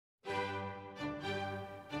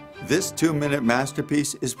This 2-minute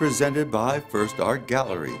masterpiece is presented by First Art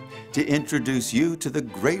Gallery to introduce you to the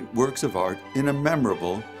great works of art in a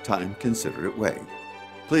memorable, time-considerate way.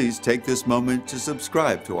 Please take this moment to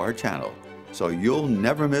subscribe to our channel so you'll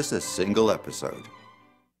never miss a single episode.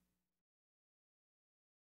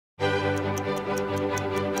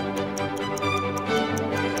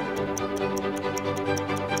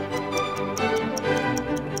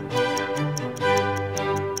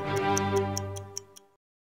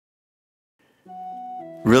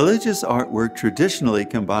 Religious artwork traditionally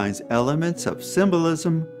combines elements of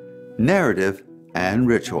symbolism, narrative, and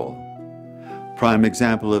ritual. Prime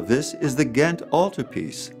example of this is the Ghent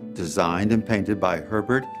Altarpiece, designed and painted by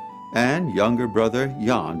Hurbert and younger brother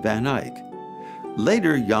Jan Van Eyck.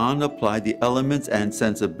 Later, Jan applied the elements and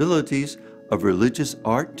sensibilities of religious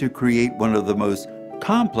art to create one of the most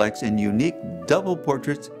complex and unique double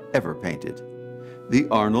portraits ever painted, the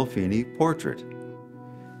Arnolfini Portrait.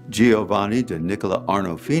 Giovanni de Nicola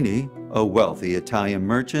Arnolfini, a wealthy Italian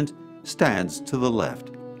merchant, stands to the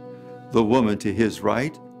left. The woman to his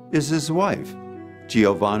right is his wife,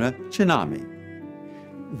 Giovanna Cinami.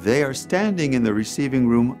 They are standing in the receiving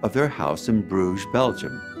room of their house in Bruges,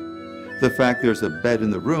 Belgium. The fact there's a bed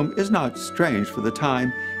in the room is not strange for the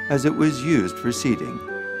time, as it was used for seating.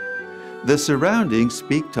 The surroundings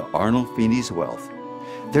speak to Arnolfini's wealth.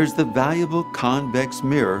 There's the valuable convex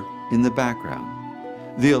mirror in the background,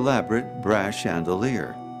 the elaborate brass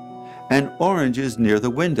chandelier, and oranges near the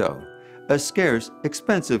window, a scarce,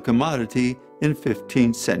 expensive commodity in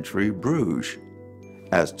 15th century Bruges.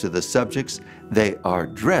 As to the subjects, they are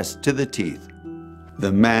dressed to the teeth.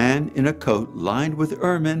 The man in a coat lined with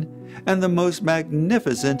ermine and the most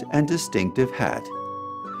magnificent and distinctive hat,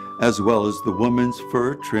 as well as the woman's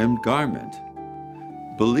fur-trimmed garment.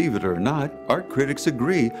 Believe it or not, art critics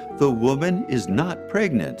agree the woman is not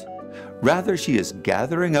pregnant. Rather, she is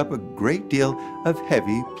gathering up a great deal of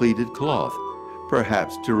heavy pleated cloth,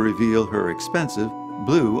 perhaps to reveal her expensive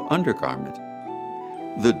blue undergarment.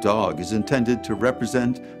 The dog is intended to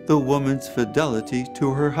represent the woman's fidelity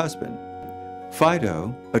to her husband.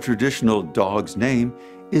 Fido, a traditional dog's name,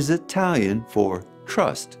 is Italian for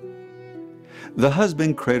trust. The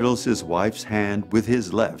husband cradles his wife's hand with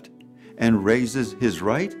his left and raises his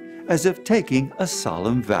right as if taking a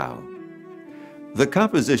solemn vow. The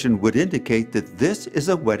composition would indicate that this is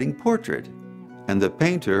a wedding portrait, and the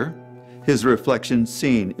painter, his reflection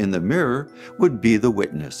seen in the mirror, would be the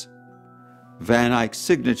witness. Van Eyck's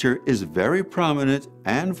signature is very prominent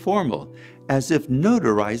and formal, as if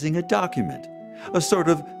notarizing a document, a sort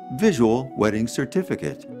of visual wedding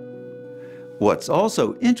certificate. What's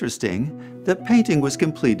also interesting, the painting was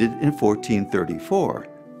completed in 1434.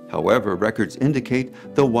 However, records indicate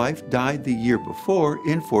the wife died the year before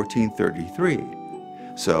in 1433.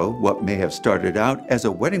 So what may have started out as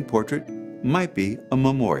a wedding portrait might be a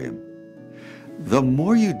memoriam. The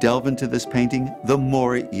more you delve into this painting, the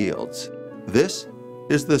more it yields. This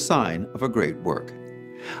is the sign of a great work.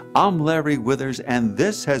 I'm Larry Withers, and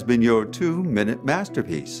this has been your 2-minute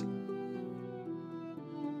masterpiece.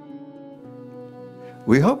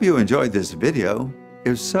 We hope you enjoyed this video.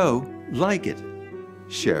 If so, like it,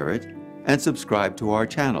 share it, and subscribe to our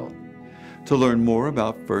channel. To learn more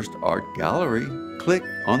about First Art Gallery, click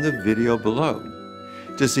on the video below.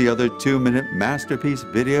 To see other 2-minute masterpiece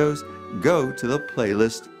videos, go to the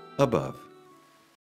playlist above.